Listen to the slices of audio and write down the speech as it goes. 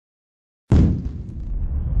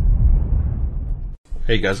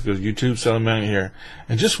Hey guys, go to YouTube, Selling Mountain here.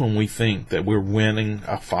 And just when we think that we're winning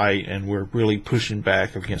a fight and we're really pushing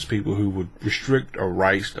back against people who would restrict our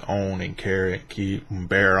rights to own and carry and keep and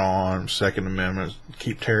bear arms, Second Amendment,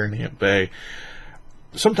 keep tyranny at bay,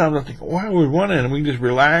 sometimes I think, why are we winning? And we can just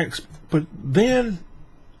relax. But then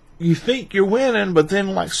you think you're winning, but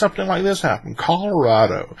then like something like this happened.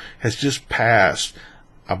 Colorado has just passed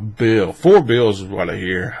a bill. 4 bills is what I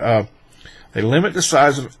hear. They limit the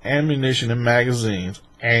size of ammunition in magazines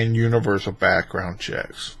and universal background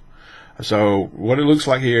checks. So what it looks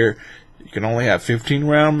like here, you can only have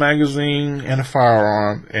 15-round magazine in a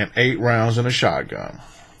firearm and 8 rounds in a shotgun.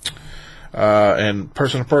 And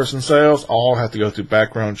person-to-person sales all have to go through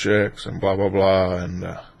background checks and blah, blah, blah.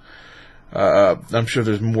 And I'm sure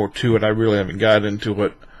there's more to it. I really haven't got into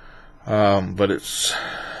it. But it's,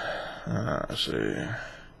 let's see.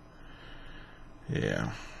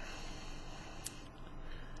 Yeah.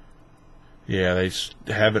 Yeah, they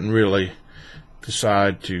haven't really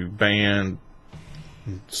decided to ban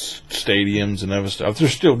stadiums and other stuff. They're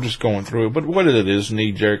still just going through it. But what it is,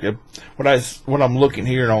 knee-jerk. What I'm looking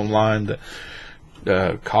here online,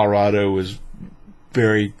 Colorado is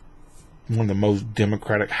one of the most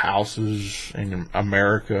democratic houses in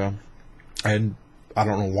America. And I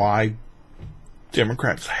don't know why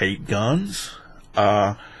Democrats hate guns.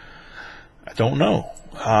 I don't know.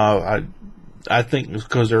 I think it's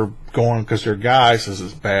because they're going because their guy says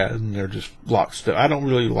it's bad and they're just locked still. I don't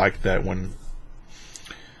really like that when,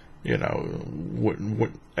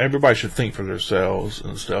 everybody should think for themselves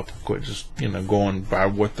and stuff. Quit just, going by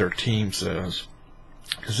what their team says.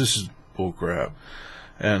 Because this is bullcrap.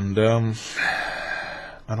 And,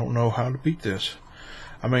 I don't know how to beat this.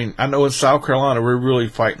 I mean, I know in South Carolina we're really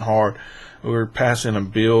fighting hard. We're passing a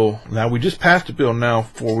bill. Now, we just passed a bill now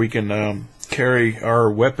for we can, carry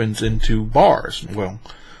our weapons into bars,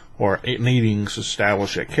 or meetings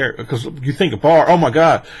established at carry. Because you think a bar, oh my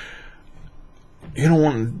God, you don't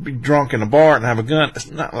want to be drunk in a bar and have a gun.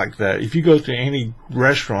 It's not like that. If you go to any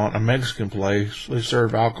restaurant, a Mexican place, they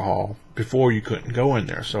serve alcohol. Before you couldn't go in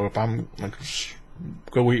there. So if I'm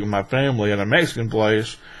go eat with my family at a Mexican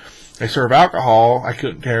place, they serve alcohol. I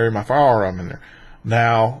couldn't carry my firearm in there.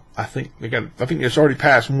 Now I think it's already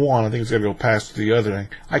passed one. I think it's got to go past the other.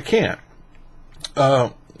 I can't.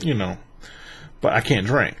 But I can't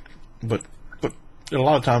drink. But a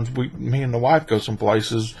lot of times me and the wife go some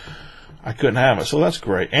places, I couldn't have it. So that's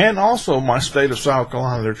great. And also my state of South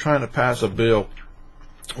Carolina, they're trying to pass a bill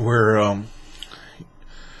where,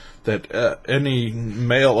 that, any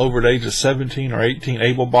male over the age of 17 or 18,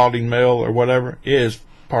 able-bodied male or whatever, is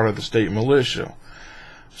part of the state militia.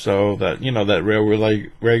 So that, that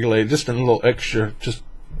regulate just a little extra, just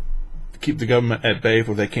to keep the government at bay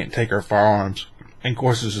where they can't take our firearms. And of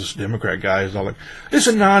course, this Democrat guy is all like, it's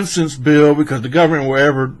a nonsense bill because the government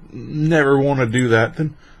will never want to do that.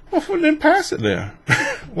 Then pass it then.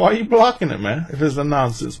 Why are you blocking it, man? If it's a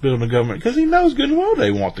nonsense bill in the government, because he knows good and well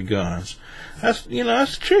they want the guns. That's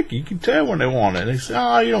tricky. You can tell when they want it. And they say,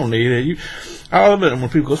 oh, you don't need it. I love it when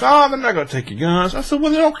people go, oh, they're not going to take your guns. I said,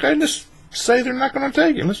 well, then okay, just say they're not going to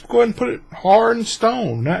take it. Let's go ahead and put it hard in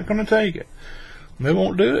stone. Not going to take it. And they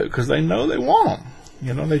won't do it because they know they want them.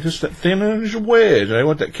 They just that thin as a wedge. They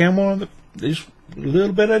want that camel on just a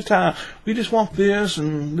little bit at a time. We just want this,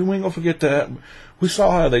 and then we ain't gonna forget that. We saw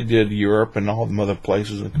how they did Europe and all the other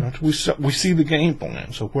places in the country. We see the game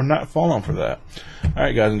plan, so we're not falling for that. All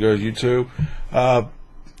right, guys and girls, YouTube,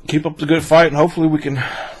 keep up the good fight, and hopefully we can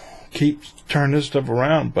keep turning this stuff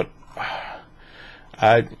around. But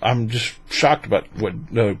I'm just shocked about what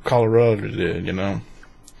Colorado did,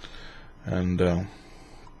 and.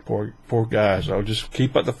 Poor guys. I'll just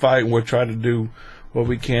keep up the fight, and we'll try to do what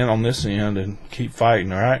we can on this end and keep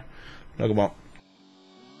fighting, alright? Knucklebump.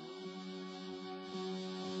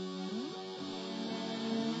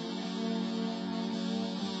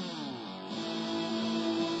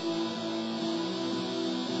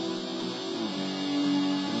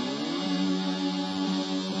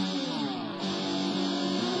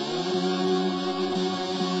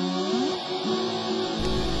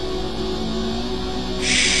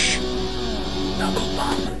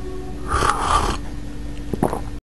 Knucklebump.